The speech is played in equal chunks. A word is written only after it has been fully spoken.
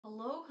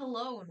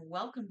Hello, and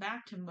welcome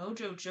back to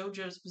MoJo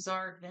JoJo's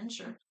Bizarre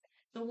Adventure,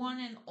 the one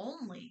and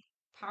only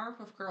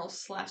Powerpuff Girls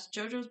slash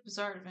JoJo's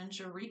Bizarre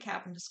Adventure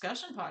recap and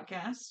discussion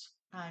podcast.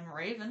 I'm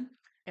Raven.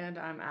 And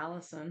I'm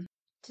Alison.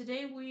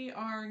 Today we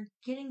are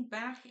getting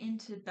back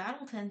into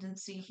battle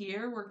tendency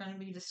here. We're going to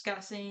be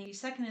discussing the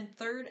second and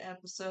third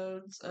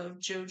episodes of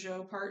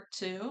JoJo Part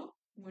 2,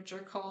 which are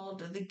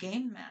called The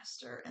Game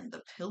Master and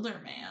The Pillar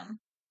Man.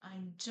 I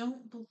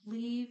don't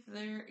believe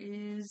there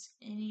is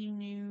any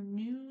new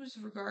news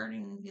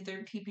regarding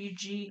either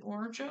PPG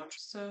or JoJo,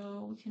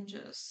 so we can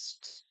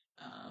just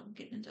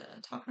get into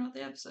talking about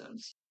the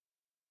episodes.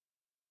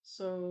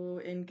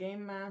 So in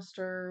Game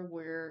Master,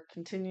 we're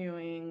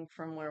continuing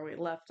from where we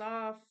left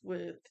off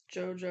with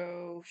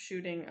JoJo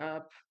shooting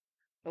up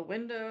a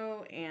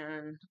window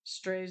and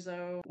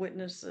Straizo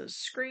witnesses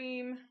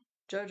scream.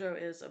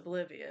 JoJo is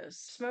oblivious.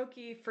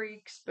 Smokey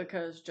freaks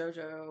because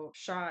JoJo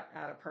shot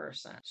at a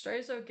person.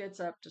 Straizo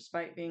gets up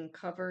despite being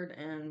covered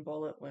in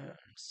bullet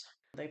wounds.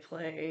 They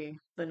play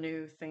the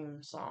new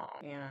theme song,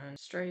 and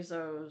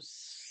Straizo's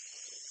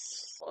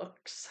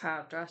looks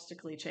have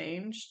drastically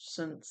changed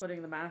since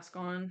putting the mask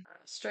on.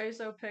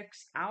 Straizo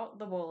picks out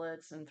the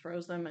bullets and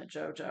throws them at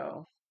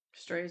JoJo.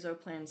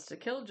 Straizo plans to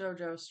kill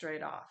JoJo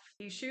straight off.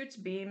 He shoots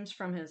beams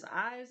from his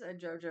eyes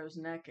at JoJo's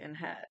neck and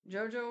head.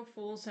 JoJo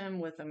fools him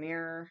with a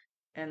mirror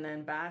and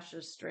then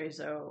bashes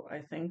Straizo, I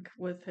think,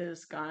 with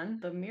his gun.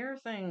 The mirror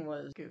thing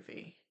was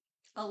goofy.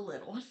 A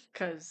little.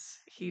 Because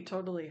he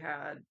totally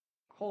had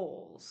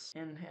holes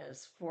in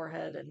his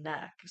forehead and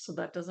neck, so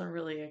that doesn't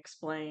really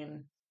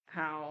explain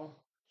how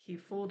he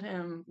fooled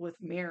him with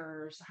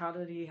mirrors. How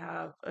did he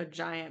have a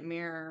giant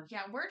mirror?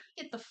 Yeah, where did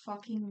he get the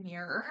fucking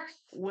mirror?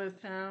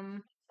 With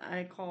him,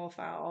 I call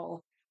foul.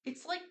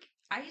 It's like,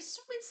 I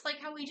assume it's like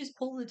how he just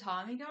pulled the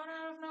Tommy gun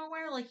out of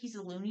nowhere, like he's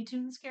a Looney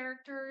Tunes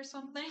character or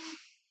something.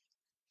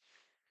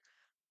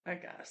 I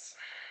guess.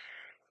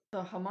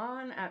 The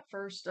Haman at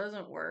first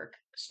doesn't work.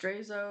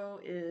 Straizo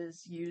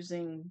is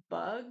using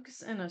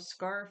bugs in a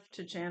scarf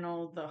to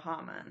channel the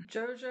Haman.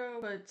 JoJo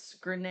puts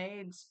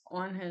grenades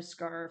on his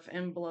scarf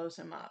and blows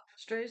him up.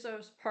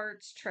 Straizo's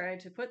parts try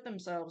to put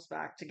themselves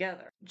back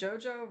together.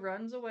 JoJo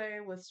runs away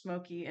with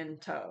Smokey in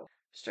tow.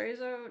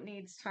 Straizo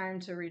needs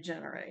time to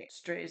regenerate.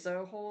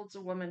 Straizo holds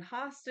a woman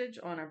hostage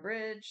on a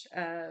bridge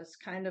as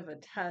kind of a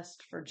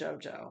test for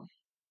JoJo.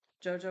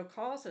 JoJo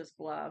calls his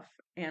bluff,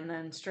 and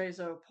then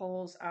Straizo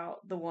pulls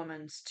out the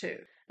woman's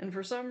tooth. And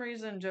for some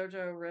reason,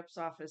 JoJo rips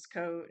off his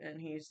coat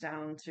and he's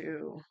down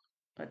to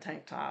a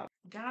tank top.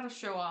 Gotta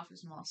show off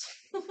his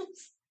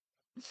muscles.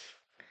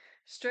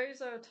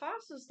 Straizo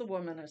tosses the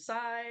woman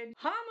aside.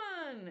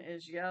 Haman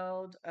is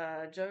yelled.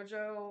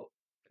 JoJo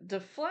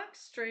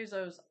deflects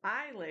Straizo's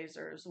eye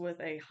lasers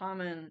with a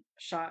Haman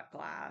shot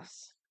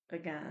glass.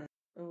 Again,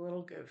 a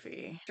little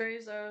goofy.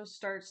 Straizo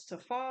starts to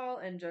fall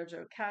and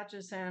JoJo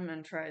catches him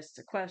and tries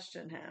to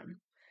question him.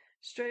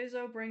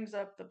 Straizo brings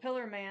up the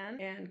Pillar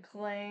Man and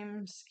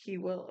claims he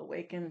will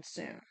awaken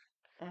soon.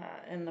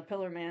 And the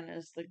Pillar Man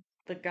is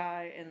the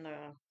guy in the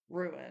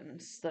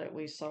ruins that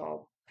we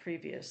saw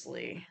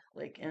previously,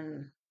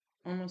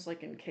 almost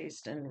like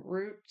encased in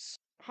roots.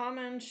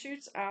 Haman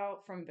shoots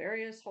out from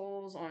various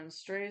holes on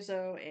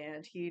Straizo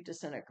and he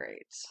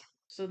disintegrates.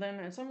 So then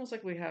it's almost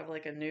like we have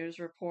like a news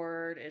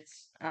report.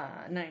 It's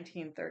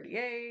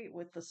 1938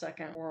 with the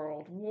Second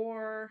World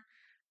War.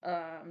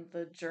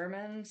 The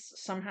Germans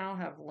somehow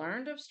have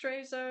learned of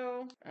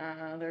Straizo.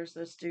 There's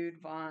this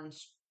dude, von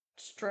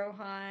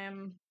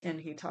Stroheim, and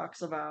he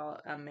talks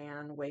about a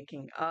man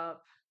waking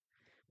up.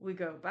 We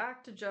go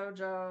back to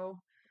JoJo.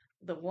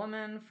 The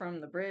woman from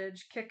the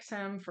bridge kicks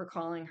him for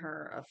calling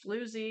her a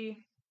floozy.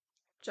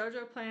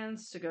 JoJo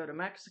plans to go to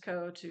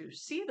Mexico to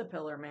see the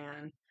Pillar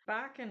Man.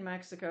 Back in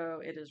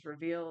Mexico, it is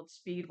revealed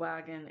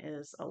Speedwagon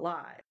is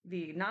alive.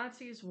 The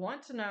Nazis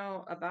want to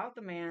know about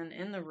the man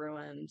in the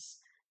ruins.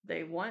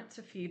 They want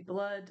to feed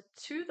blood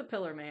to the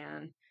Pillar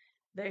Man.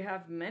 They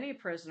have many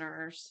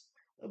prisoners.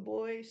 A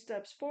boy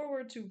steps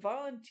forward to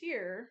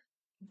volunteer,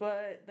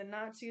 but the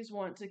Nazis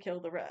want to kill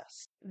the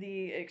rest.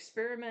 The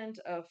experiment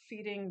of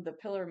feeding the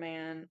Pillar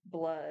Man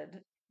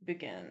blood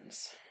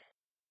begins.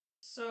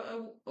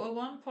 So at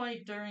one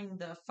point during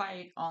the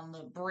fight on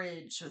the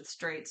bridge with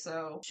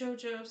Straizo,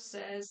 JoJo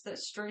says that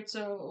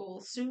Straizo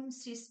will soon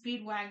see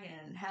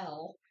Speedwagon in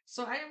hell.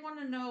 So I want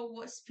to know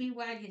what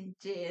Speedwagon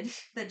did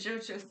that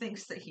JoJo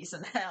thinks that he's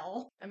in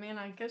hell. I mean,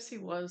 I guess he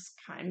was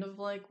kind of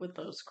like with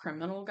those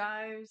criminal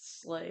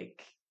guys,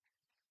 like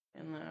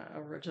in the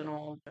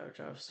original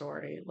JoJo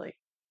story. Like,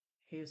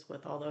 he's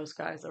with all those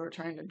guys that were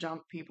trying to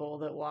jump people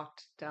that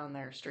walked down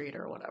their street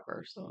or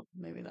whatever. So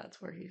maybe that's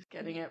where he's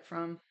getting it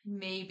from.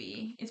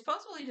 Maybe. It's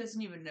possible he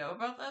doesn't even know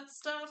about that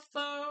stuff,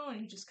 though,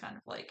 and he just kind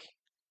of, like,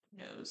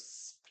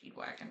 knows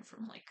Speedwagon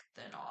from, like,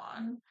 then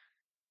on.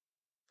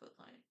 But,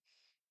 like,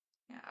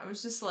 yeah, I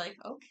was just like,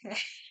 okay.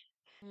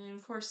 And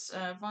of course,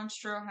 von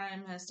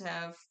Stroheim has to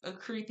have a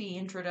creepy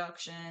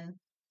introduction.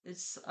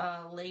 This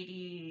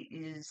lady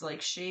is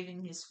like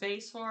shaving his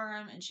face for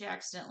him, and she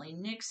accidentally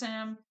nicks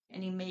him,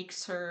 and he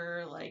makes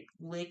her like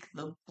lick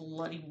the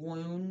bloody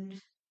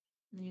wound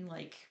And he,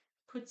 like,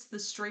 puts the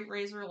straight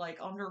razor, like,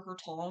 under her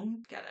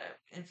tongue. Gotta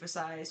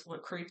emphasize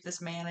what creep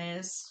this man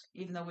is,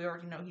 even though we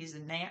already know he's a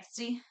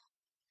Nazi.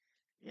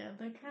 Yeah,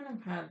 they kind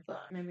of had the,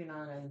 maybe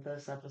not in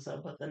this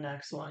episode, but the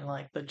next one,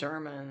 like the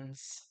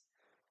Germans,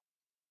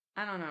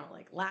 I don't know,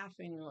 like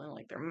laughing,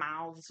 like their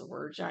mouths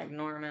were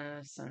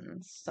ginormous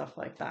and stuff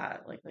like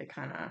that. Like they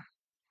kind of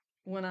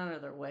went out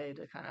of their way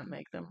to kind of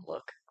make them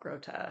look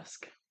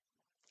grotesque.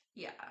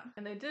 Yeah.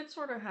 And they did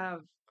sort of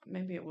have,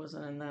 maybe it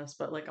wasn't in this,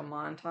 but like a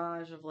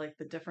montage of like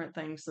the different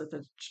things that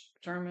the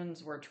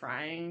Germans were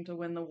trying to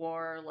win the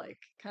war, like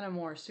kind of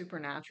more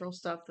supernatural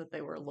stuff that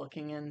they were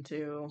looking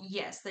into.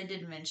 Yes, they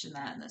did mention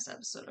that in this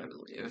episode, I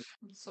believe.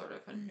 It's sort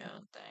of a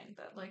known thing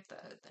that, like, the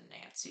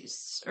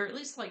Nazis, or at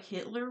least, like,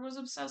 Hitler was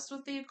obsessed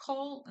with the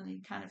occult, and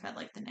he kind of had,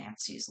 like, the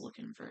Nazis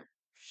looking for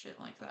shit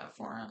like that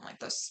for him. Like,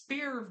 the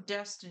Spear of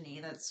Destiny,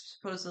 that's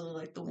supposedly,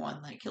 like, the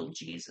one that killed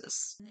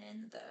Jesus.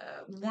 And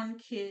the one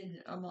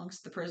kid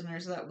amongst the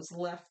prisoners that was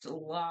left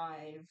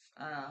alive,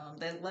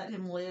 they let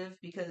him live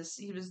because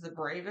he was the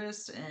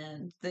bravest,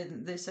 and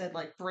then they said,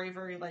 like,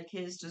 bravery like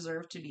his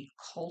deserved to be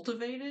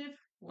cultivated,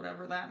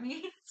 whatever that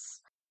means.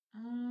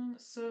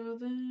 So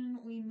then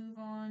we move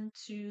on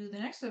to the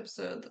next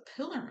episode, The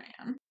Pillar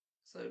Man.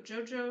 So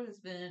JoJo has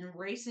been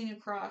racing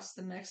across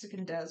the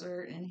Mexican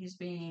desert and he's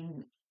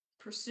being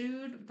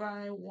pursued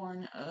by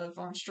one of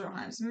von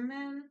Stroheim's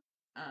men.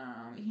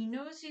 He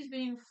knows he's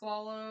being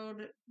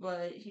followed,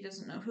 but he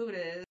doesn't know who it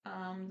is.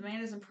 The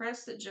man is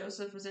impressed that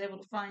Joseph was able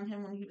to find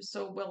him when he was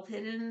so well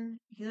hidden.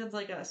 He had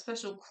like a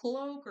special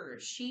cloak or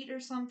a sheet or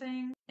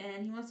something,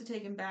 and he wants to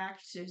take him back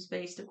to his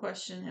base to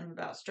question him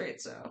about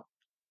Straitso.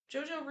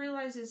 Jojo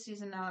realizes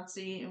he's a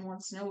Nazi and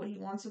wants to know what he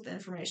wants with the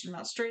information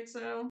about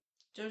Straitso.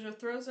 Jojo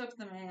throws up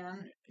the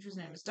man, whose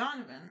name is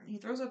Donovan. He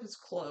throws up his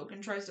cloak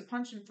and tries to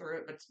punch him through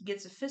it, but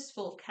gets a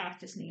fistful of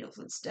cactus needles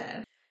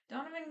instead.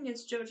 Donovan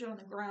gets Jojo on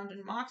the ground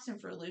and mocks him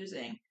for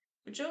losing,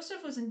 but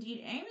Joseph was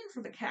indeed aiming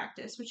for the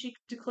cactus, which he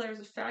declares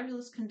a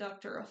fabulous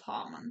conductor of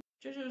Haman.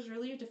 Jojo is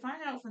relieved to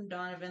find out from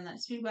Donovan that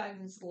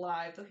Speedwagon is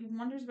alive, though he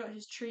wonders about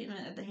his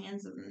treatment at the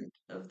hands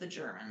of the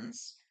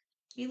Germans.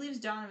 He leaves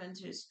Donovan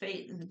to his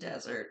fate in the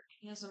desert.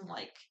 He has him,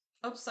 like,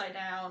 upside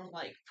down,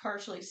 like,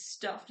 partially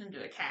stuffed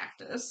into a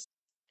cactus.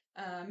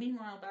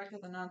 Meanwhile, back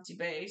at the Nazi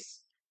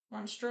base,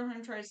 von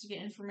Stroheim tries to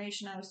get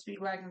information out of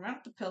Speedwagon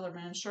about the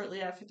Pillarman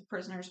shortly after the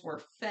prisoners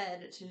were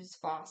fed to his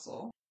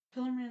fossil.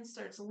 Pillarman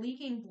starts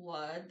leaking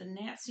blood, the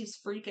Nazis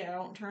freak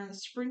out and turn the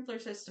sprinkler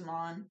system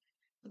on,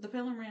 but the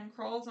Pillarman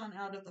crawls on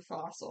out of the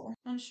fossil.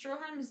 Von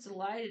Stroheim is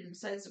delighted and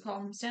decides to call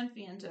him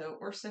Sanfiento,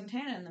 or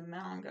Santana in the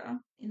manga,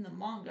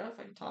 if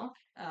I can talk,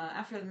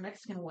 after the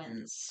Mexican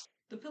wins.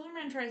 The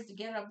Pillarman tries to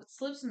get up, but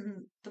slips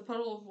in the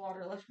puddle of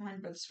water left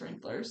behind by the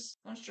sprinklers.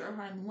 Von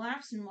Stroheim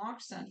laughs and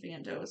mocks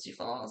Sanfiento as he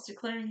falls,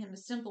 declaring him a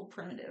simple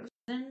primitive.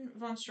 Then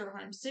von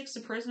Stroheim sticks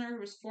a prisoner who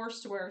was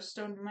forced to wear a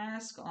stone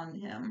mask on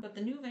him, but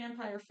the new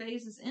vampire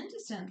phases into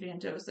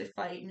Sanfiento as they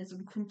fight and is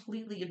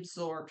completely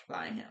absorbed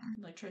by him.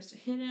 Like, tries to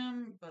hit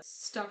him, but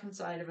stuck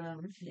inside of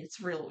him.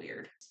 It's real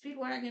weird.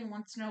 Speedwagon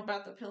wants to know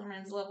about the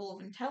Pillarman's level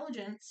of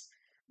intelligence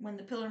when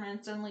the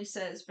Pillarman suddenly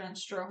says von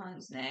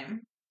Stroheim's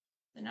name.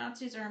 The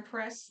Nazis are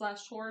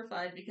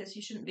impressed/horrified because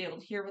he shouldn't be able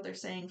to hear what they're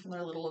saying from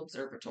their little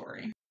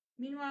observatory.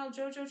 Meanwhile,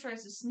 Jojo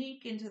tries to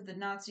sneak into the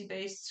Nazi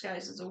base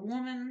disguised as a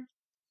woman.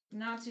 The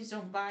Nazis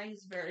don't buy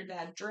his very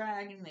bad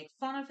drag and make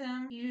fun of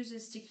him. He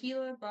uses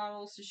tequila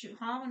bottles to shoot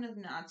Haman at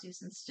the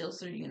Nazis and steals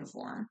their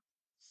uniform.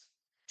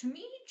 To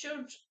me,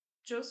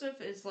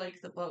 Joseph is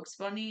like the Bugs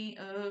Bunny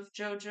of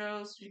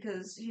JoJo's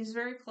because he's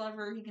very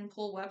clever. He can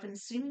pull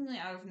weapons seemingly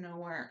out of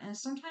nowhere, and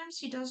sometimes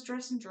he does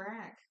dress in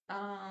drag.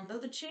 Though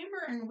the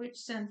chamber in which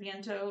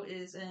Sanviento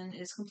is in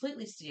is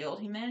completely sealed,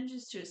 he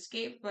manages to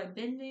escape by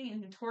bending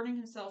and contorting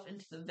himself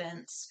into the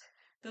vents,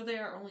 though they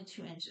are only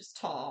 2 inches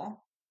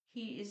tall.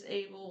 He is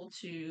able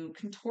to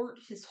contort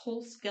his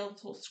whole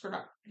skeletal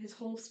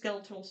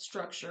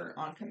structure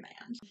on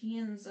command. He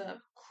ends up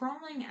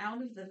crawling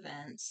out of the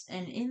vents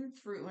and in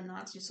through a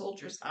Nazi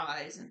soldier's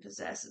eyes and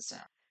possesses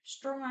him.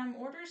 Stroheim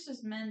orders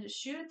his men to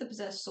shoot at the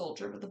possessed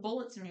soldier, but the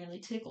bullets merely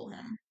tickle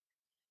him.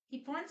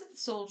 He points at the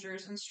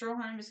soldiers, and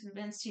Stroheim is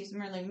convinced he is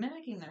merely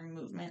mimicking their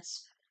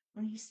movements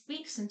when he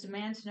speaks and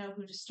demands to know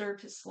who disturbed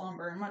his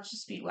slumber, much to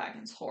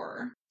Speedwagon's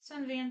horror.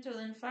 Sanviento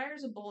then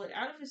fires a bullet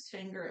out of his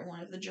finger at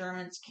one of the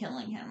Germans,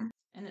 killing him.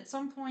 And at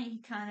some point, he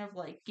kind of,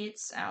 like,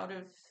 gets out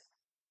of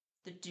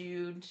the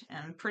dude, and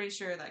I'm pretty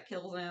sure that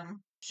kills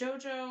him.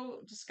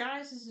 Jojo,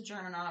 disguised as a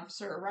German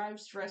officer,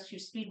 arrives to rescue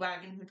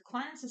Speedwagon, who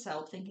declines his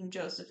help, thinking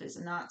Joseph is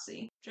a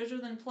Nazi.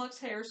 Jojo then plucks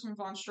hairs from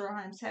von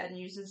Stroheim's head and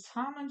uses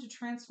Haman to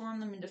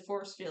transform them into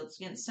force fields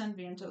against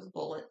Sanviento's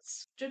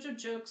bullets. Jojo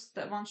jokes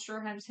that von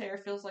Stroheim's hair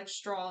feels like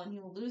straw and he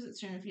will lose it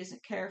soon if he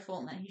isn't careful,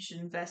 and that he should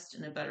invest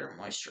in a better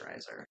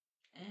moisturizer.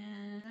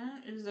 And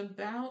that is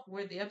about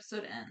where the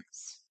episode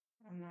ends.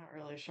 I'm not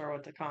really sure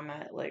what to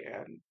comment. Like,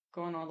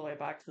 going all the way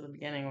back to the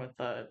beginning with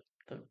the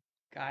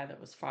guy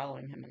that was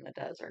following him in the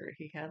desert.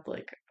 He had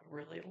like a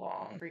really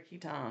long, freaky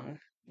tongue,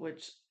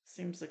 which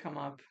seems to come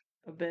up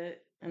a bit.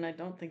 And I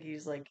don't think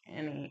he's like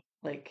any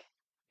like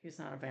He's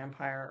not a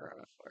vampire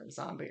or a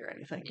zombie or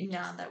anything.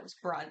 No, that was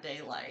broad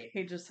daylight.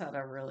 He just had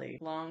a really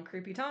long,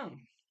 creepy tongue.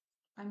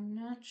 I'm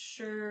not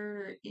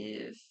sure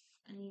if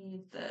any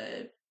of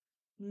the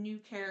new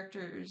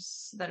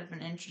characters that have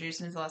been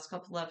introduced in the last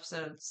couple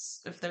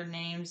episodes, if their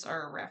names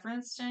are a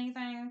reference to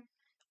anything.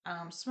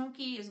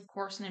 Smokey is, of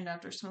course, named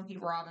after Smokey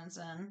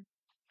Robinson.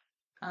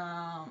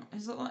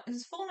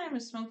 His full name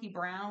is Smokey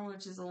Brown,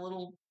 which is a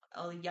little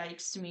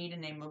yikes to me to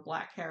name a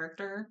black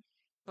character.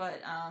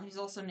 But he's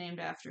also named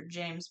after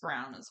James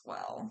Brown as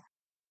well.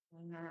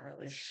 I'm not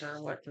really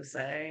sure what to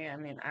say. I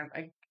mean,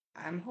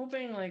 I'm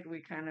hoping like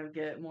we kind of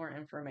get more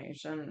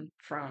information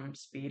from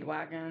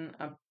Speedwagon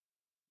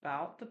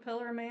about the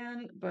Pillar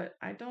Man, but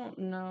I don't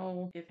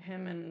know if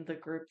him and the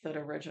group that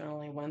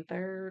originally went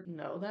there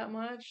know that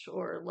much,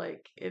 or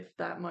like if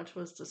that much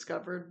was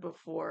discovered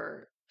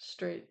before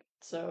Straight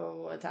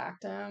So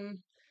attacked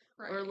him.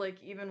 Right. Or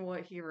like even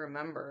what he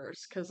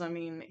remembers, because I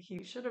mean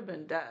he should have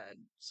been dead.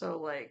 So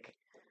like,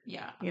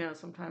 yeah,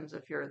 sometimes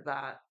if you're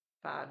that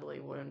badly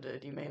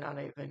wounded, you may not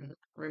even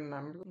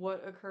remember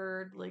what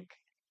occurred like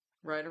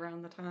right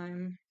around the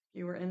time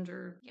you were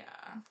injured. Yeah.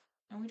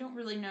 And we don't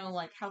really know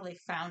like how they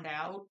found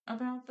out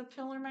about the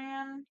Pillar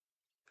Man.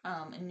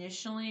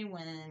 Initially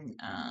when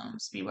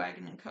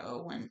Speedwagon and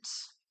Co. went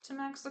to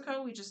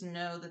Mexico, we just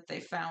know that they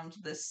found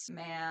this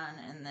man,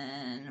 and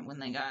then when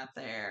they got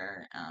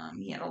there,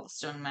 he had all the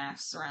stone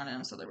masks around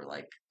him, so they were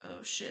like,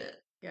 oh shit.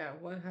 Yeah,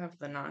 what have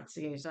the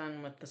Nazis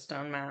done with the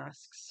stone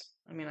masks?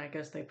 I mean, I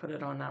guess they put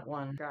it on that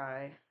one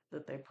guy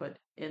that they put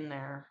in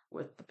there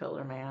with the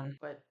Pillar Man,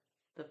 but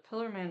the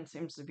Pillar Man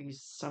seems to be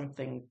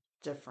something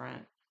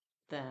different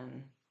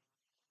than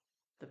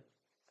the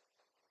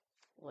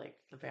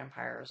the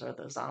vampires or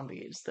the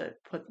zombies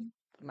that put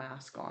the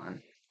mask on.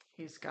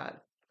 He's got a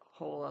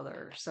whole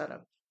other set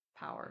of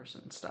powers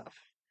and stuff.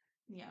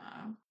 Yeah.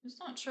 I'm just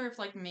not sure if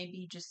like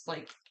maybe just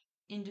like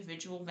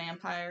individual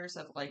vampires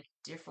have like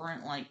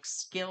different like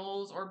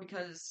skills, or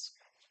because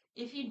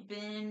if he'd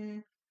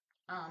been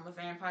a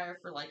vampire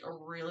for like a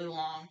really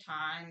long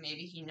time,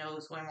 maybe he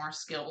knows way more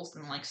skills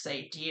than like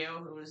say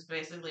Dio, who was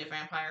basically a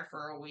vampire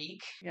for a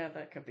week. Yeah,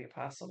 that could be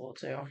possible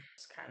too.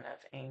 It's kind of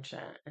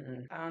ancient,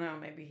 and I don't know,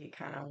 maybe he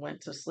kind of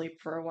went to sleep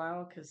for a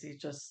while because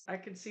I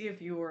could see if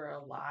you were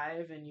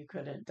alive and you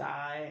couldn't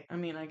die. I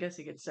mean, I guess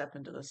you could step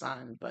into the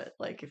sun, but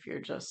like if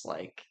you're just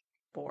like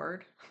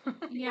bored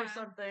Yeah. or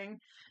something,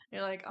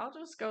 you're like, I'll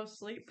just go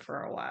sleep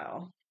for a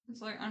while. It's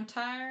like, I'm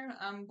tired,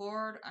 I'm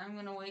bored, I'm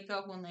gonna wake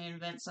up when they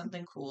invent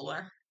something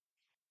cooler.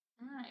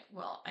 Alright,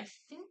 well, I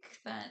think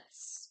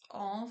that's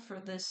all for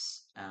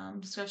this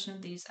discussion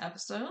of these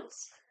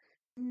episodes.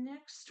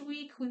 Next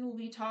week, we will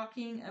be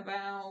talking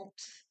about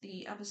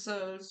the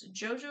episodes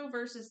JoJo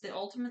versus the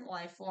Ultimate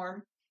Lifeform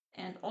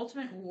and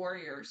Ultimate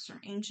Warriors from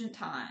Ancient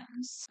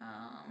Times.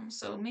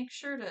 So make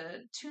sure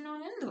to tune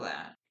on into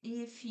that.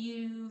 If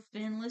you've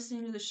been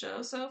listening to the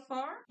show so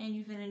far and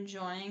you've been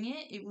enjoying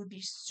it, it would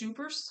be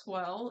super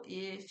swell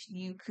if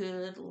you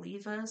could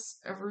leave us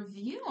a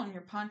review on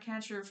your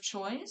podcatcher of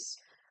choice.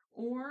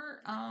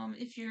 Or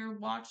if you're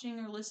watching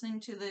or listening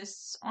to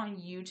this on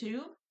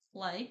YouTube,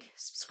 like,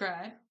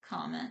 subscribe,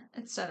 comment,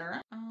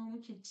 etc.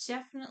 We could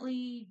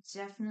definitely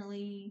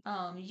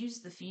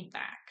use the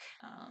feedback.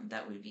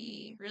 That would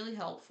be really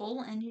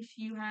helpful. And if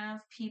you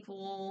have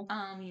people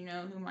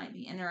who might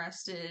be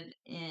interested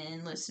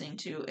in listening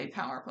to a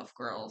Powerpuff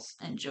Girls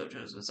and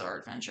JoJo's Bizarre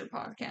Adventure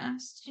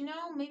podcast,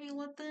 maybe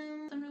let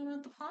them know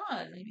about the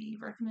pod. Maybe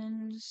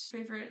recommend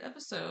favorite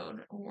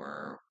episode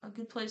or a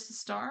good place to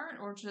start,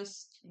 or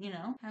just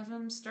have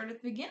them start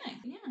at the beginning.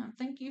 Yeah,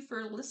 thank you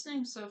for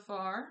listening so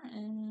far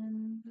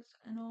and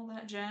all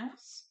that jazz.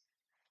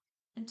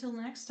 Until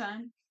next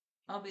time,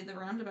 I'll be the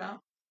roundabout.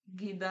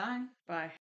 Goodbye. Bye.